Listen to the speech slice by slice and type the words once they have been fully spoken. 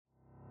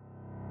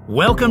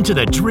Welcome to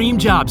the Dream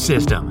Job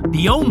System,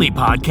 the only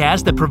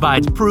podcast that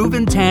provides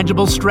proven,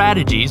 tangible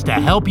strategies to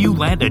help you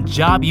land a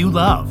job you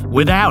love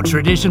without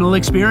traditional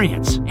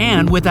experience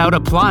and without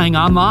applying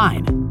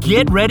online.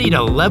 Get ready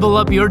to level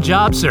up your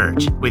job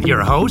search with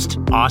your host,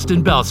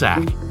 Austin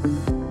Belsak.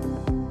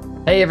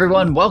 Hey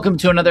everyone, welcome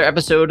to another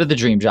episode of the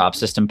Dream Job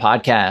System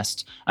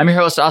podcast. I'm your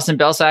host, Austin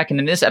Belsak, and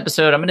in this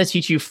episode, I'm going to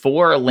teach you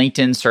 4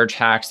 LinkedIn search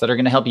hacks that are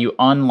going to help you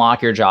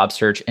unlock your job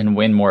search and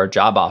win more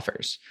job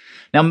offers.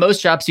 Now,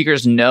 most job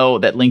seekers know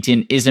that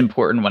LinkedIn is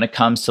important when it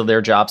comes to their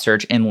job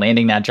search and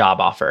landing that job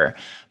offer,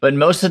 but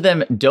most of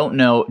them don't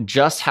know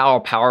just how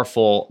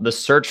powerful the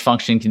search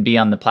function can be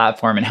on the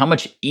platform and how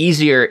much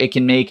easier it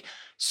can make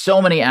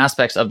so many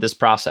aspects of this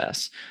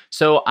process.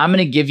 So I'm going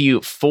to give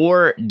you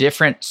 4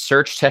 different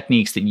search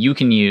techniques that you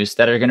can use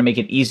that are going to make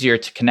it easier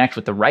to connect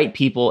with the right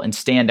people and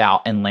stand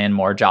out and land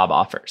more job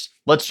offers.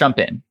 Let's jump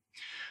in.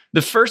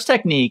 The first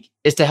technique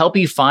is to help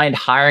you find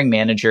hiring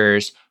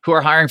managers who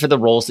are hiring for the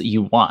roles that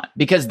you want,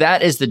 because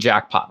that is the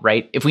jackpot,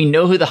 right? If we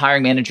know who the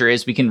hiring manager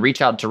is, we can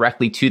reach out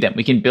directly to them.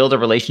 We can build a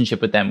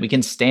relationship with them. We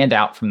can stand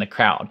out from the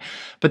crowd.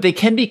 But they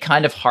can be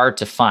kind of hard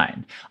to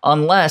find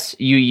unless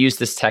you use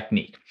this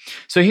technique.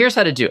 So here's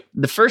how to do it.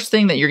 The first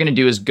thing that you're going to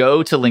do is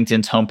go to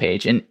LinkedIn's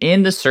homepage, and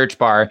in the search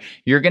bar,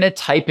 you're going to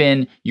type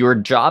in your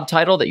job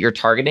title that you're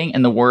targeting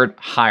and the word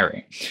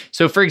hiring.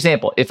 So for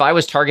example, if I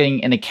was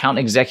targeting an account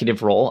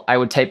executive role, I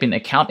would type in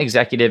account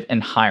executive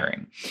and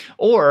hiring.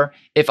 Or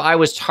if I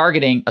was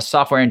targeting a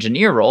software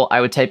engineer role,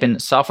 I would type in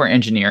software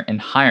engineer and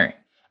hiring.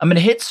 I'm going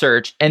to hit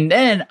search, and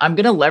then I'm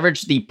going to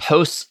leverage the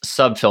posts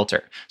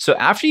subfilter. So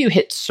after you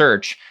hit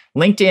search,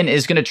 LinkedIn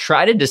is going to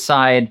try to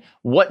decide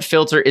what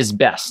filter is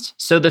best.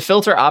 So the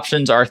filter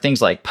options are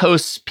things like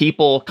posts,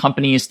 people,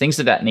 companies, things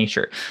of that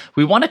nature.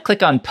 We want to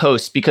click on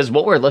posts because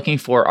what we're looking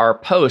for are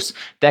posts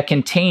that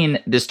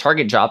contain this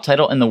target job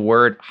title and the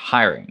word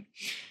hiring.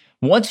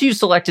 Once you've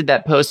selected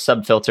that post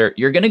subfilter,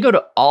 you're going to go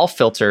to all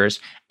filters,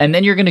 and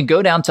then you're going to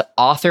go down to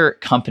author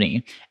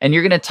company, and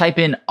you're going to type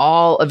in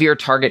all of your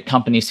target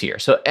companies here.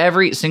 So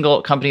every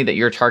single company that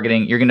you're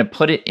targeting, you're going to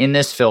put it in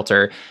this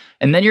filter,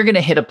 and then you're going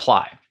to hit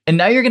apply. And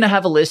now you're going to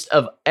have a list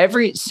of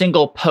every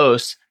single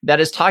post that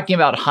is talking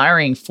about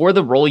hiring for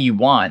the role you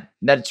want,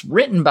 that it's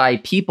written by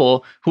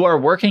people who are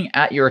working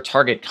at your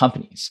target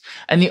companies.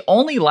 And the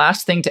only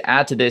last thing to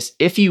add to this,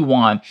 if you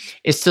want,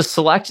 is to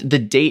select the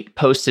date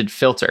posted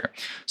filter.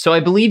 So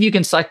I believe you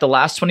can select the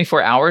last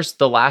 24 hours,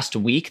 the last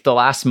week, the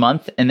last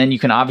month, and then you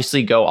can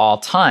obviously go all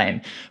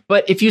time.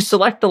 But if you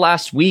select the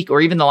last week or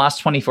even the last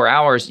 24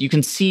 hours, you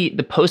can see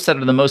the posts that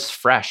are the most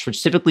fresh,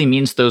 which typically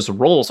means those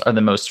roles are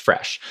the most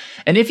fresh.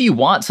 And if you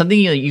want, something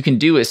you can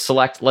do is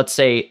select, let's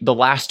say, the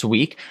last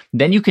week.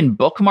 Then you can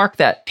bookmark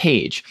that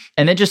page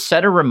and then just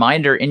set a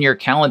reminder in your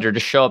calendar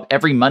to show up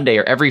every Monday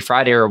or every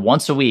Friday or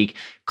once a week.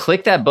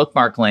 Click that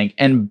bookmark link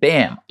and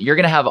bam, you're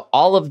going to have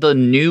all of the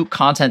new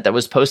content that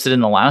was posted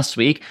in the last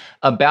week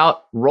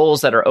about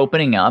roles that are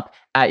opening up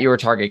at your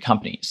target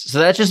companies. So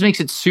that just makes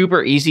it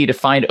super easy to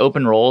find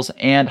open roles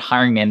and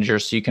hiring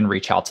managers so you can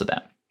reach out to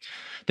them.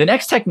 The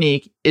next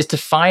technique is to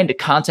find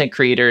content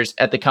creators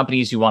at the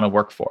companies you want to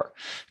work for.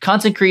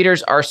 Content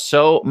creators are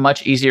so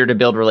much easier to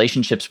build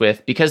relationships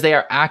with because they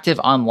are active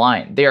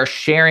online. They are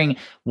sharing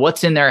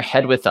what's in their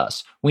head with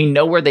us. We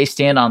know where they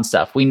stand on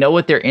stuff. We know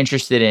what they're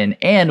interested in,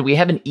 and we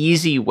have an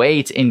easy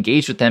way to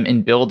engage with them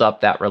and build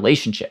up that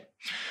relationship.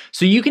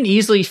 So you can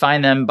easily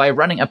find them by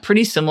running a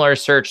pretty similar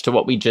search to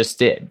what we just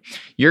did.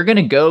 You're going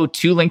to go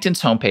to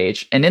LinkedIn's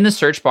homepage, and in the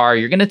search bar,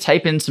 you're going to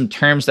type in some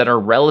terms that are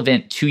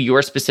relevant to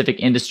your specific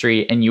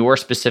industry and your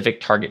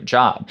specific target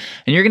job.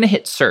 And you're going to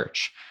hit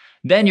search.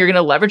 Then you're going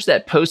to leverage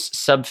that post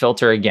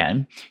subfilter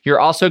again.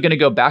 You're also going to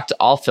go back to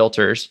all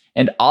filters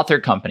and author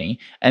company,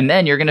 and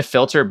then you're going to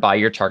filter by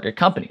your target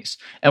companies.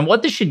 And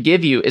what this should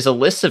give you is a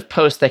list of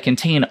posts that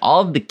contain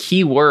all of the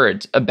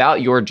keywords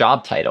about your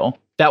job title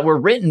that were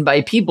written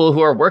by people who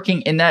are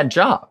working in that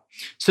job.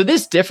 So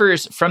this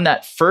differs from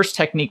that first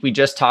technique we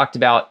just talked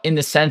about in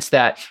the sense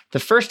that the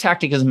first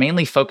tactic is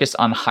mainly focused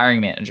on hiring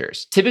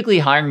managers. Typically,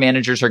 hiring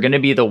managers are going to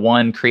be the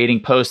one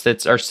creating posts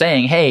that are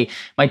saying, hey,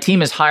 my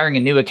team is hiring a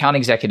new account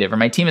executive, or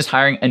my team is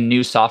hiring a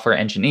new software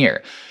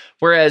engineer.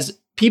 Whereas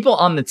people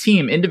on the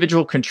team,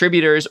 individual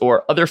contributors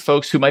or other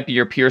folks who might be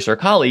your peers or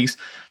colleagues,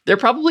 they're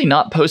probably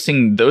not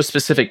posting those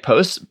specific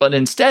posts, but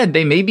instead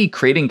they may be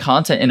creating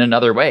content in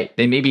another way.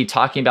 They may be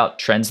talking about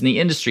trends in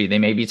the industry. They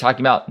may be talking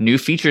about new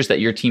features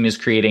that your team is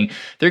creating.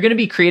 They're going to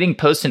be creating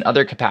posts in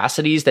other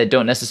capacities that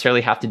don't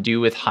necessarily have to do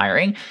with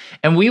hiring.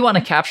 And we want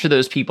to capture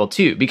those people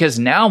too, because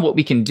now what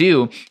we can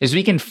do is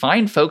we can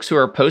find folks who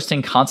are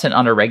posting content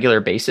on a regular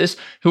basis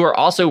who are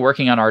also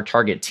working on our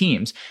target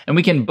teams, and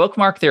we can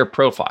bookmark their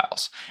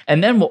profiles.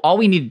 And then all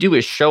we need to do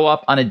is show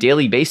up on a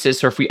daily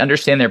basis, or if we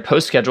understand their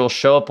post schedule,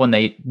 show up when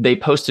they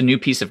post a new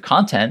piece of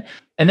content.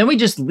 And then we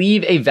just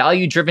leave a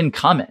value-driven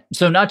comment.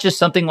 So not just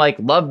something like,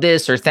 love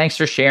this or thanks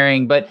for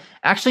sharing, but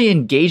actually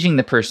engaging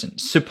the person,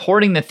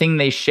 supporting the thing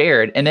they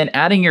shared, and then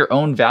adding your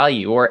own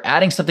value or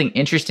adding something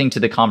interesting to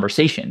the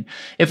conversation.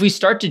 If we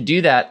start to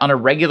do that on a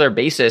regular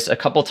basis a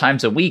couple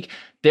times a week,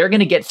 they're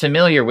going to get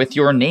familiar with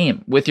your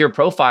name, with your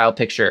profile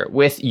picture,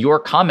 with your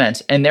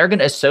comments, and they're going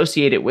to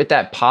associate it with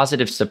that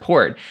positive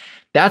support.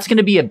 That's going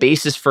to be a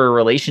basis for a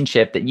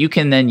relationship that you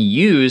can then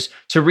use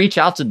to reach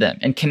out to them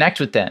and connect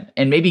with them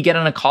and maybe get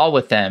on a call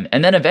with them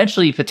and then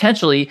eventually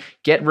potentially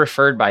get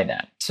referred by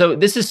them. So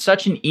this is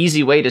such an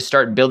easy way to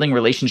start building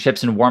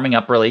relationships and warming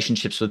up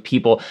relationships with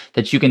people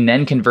that you can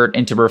then convert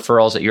into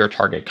referrals at your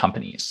target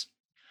companies.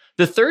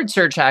 The third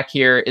search hack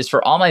here is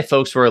for all my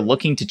folks who are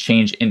looking to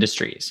change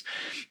industries.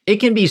 It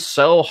can be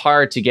so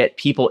hard to get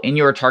people in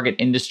your target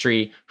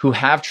industry who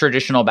have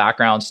traditional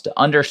backgrounds to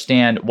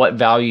understand what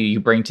value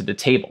you bring to the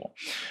table.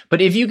 But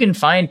if you can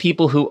find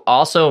people who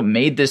also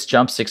made this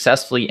jump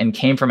successfully and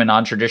came from a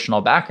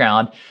non-traditional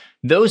background,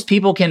 those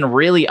people can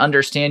really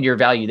understand your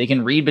value. They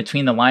can read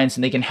between the lines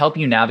and they can help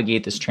you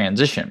navigate this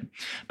transition.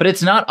 But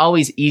it's not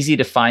always easy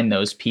to find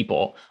those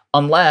people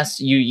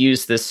unless you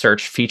use this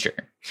search feature.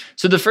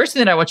 So the first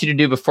thing that I want you to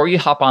do before you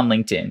hop on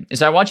LinkedIn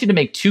is I want you to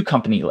make 2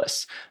 company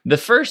lists. The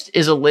first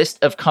is a list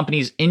of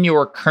companies in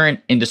your current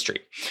industry.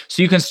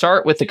 So you can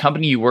start with the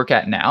company you work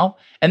at now,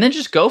 and then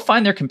just go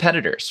find their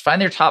competitors,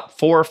 find their top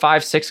 4,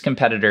 5, 6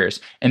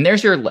 competitors, and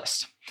there's your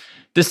list.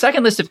 The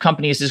second list of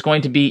companies is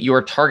going to be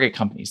your target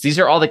companies. These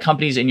are all the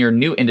companies in your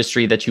new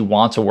industry that you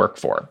want to work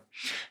for.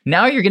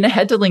 Now you're going to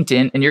head to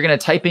LinkedIn and you're going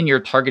to type in your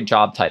target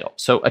job title.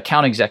 So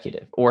account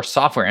executive or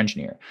software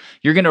engineer.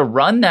 You're going to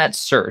run that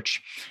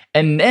search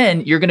and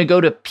then you're going to go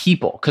to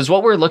people because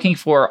what we're looking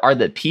for are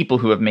the people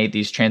who have made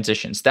these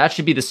transitions. That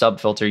should be the sub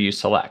filter you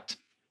select.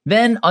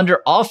 Then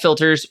under all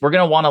filters, we're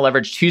going to want to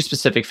leverage 2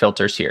 specific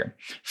filters here.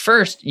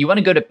 First, you want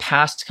to go to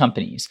past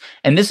companies.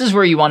 And this is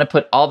where you want to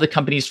put all the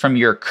companies from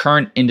your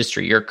current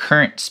industry, your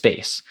current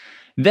space.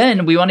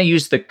 Then we want to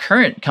use the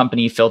current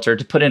company filter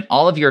to put in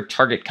all of your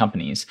target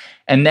companies.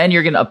 And then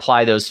you're going to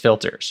apply those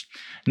filters.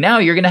 Now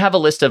you're going to have a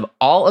list of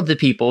all of the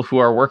people who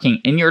are working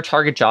in your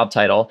target job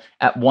title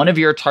at one of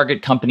your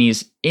target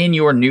companies in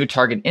your new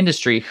target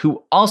industry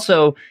who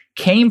also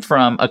came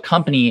from a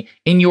company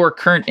in your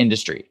current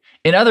industry.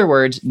 In other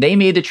words, they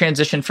made the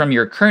transition from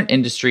your current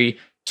industry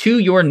to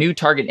your new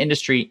target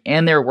industry,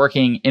 and they're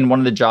working in one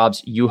of the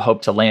jobs you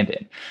hope to land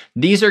in.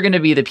 These are going to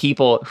be the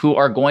people who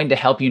are going to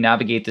help you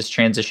navigate this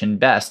transition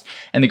best.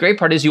 And the great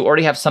part is you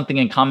already have something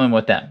in common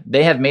with them.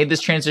 They have made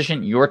this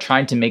transition. You're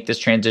trying to make this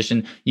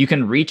transition. You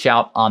can reach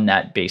out on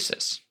that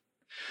basis.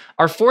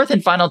 Our fourth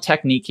and final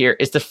technique here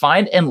is to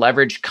find and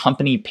leverage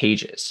company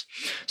pages.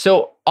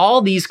 So all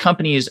these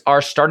companies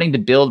are starting to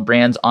build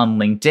brands on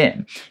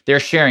LinkedIn. They're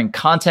sharing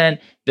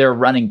content, they're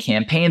running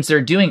campaigns,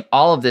 they're doing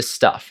all of this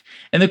stuff.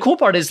 And the cool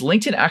part is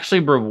LinkedIn actually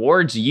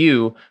rewards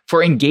you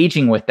for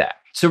engaging with that.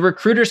 So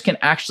recruiters can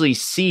actually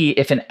see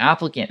if an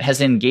applicant has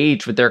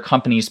engaged with their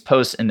company's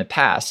posts in the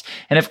past.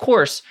 And of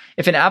course,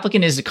 if an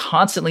applicant is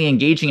constantly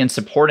engaging and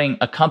supporting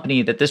a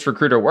company that this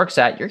recruiter works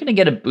at, you're going to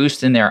get a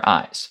boost in their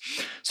eyes.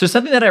 So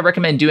something that I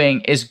recommend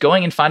doing is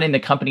going and finding the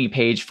company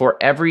page for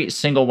every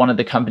single one of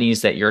the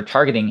companies that you're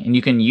targeting. And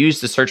you can use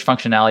the search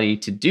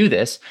functionality to do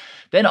this.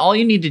 Then all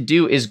you need to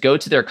do is go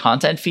to their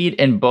content feed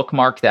and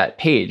bookmark that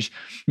page.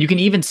 You can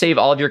even save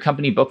all of your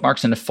company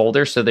bookmarks in a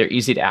folder so they're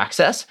easy to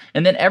access.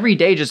 And then every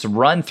day, just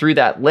run through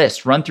that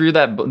list, run through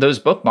those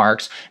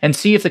bookmarks and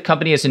see if the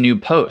company has a new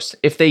post.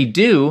 If they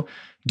do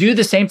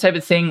the same type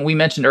of thing we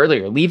mentioned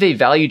earlier. Leave a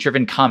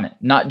value-driven comment,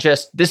 not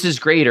just this is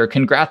great or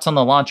congrats on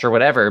the launch or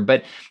whatever,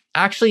 but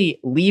actually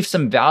leave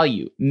some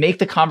value, make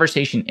the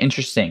conversation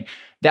interesting.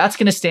 That's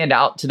going to stand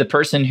out to the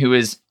person who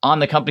is on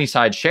the company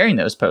side sharing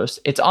those posts.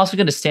 It's also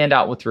going to stand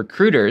out with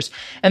recruiters.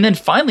 And then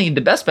finally,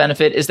 the best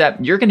benefit is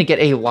that you're going to get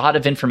a lot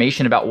of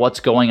information about what's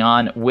going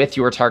on with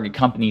your target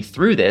company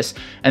through this.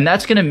 And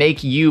that's going to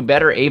make you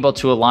better able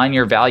to align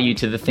your value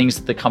to the things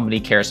that the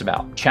company cares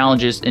about,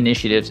 challenges,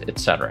 initiatives,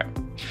 etc.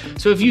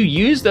 So if you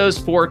use those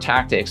 4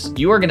 tactics,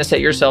 you are going to set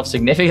yourself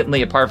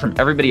significantly apart from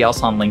everybody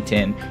else on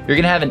LinkedIn. You're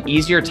going to have an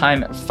easier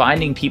time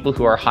finding people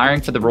who are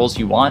hiring for the roles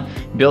you want,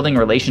 building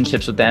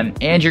relationships with them,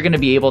 and you're going to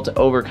be able to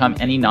overcome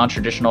any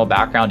non-traditional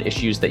background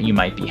issues that you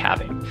might be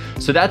having.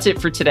 So that's it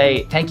for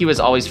today. Thank you as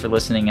always for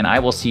listening, and I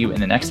will see you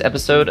in the next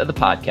episode of the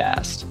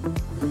podcast.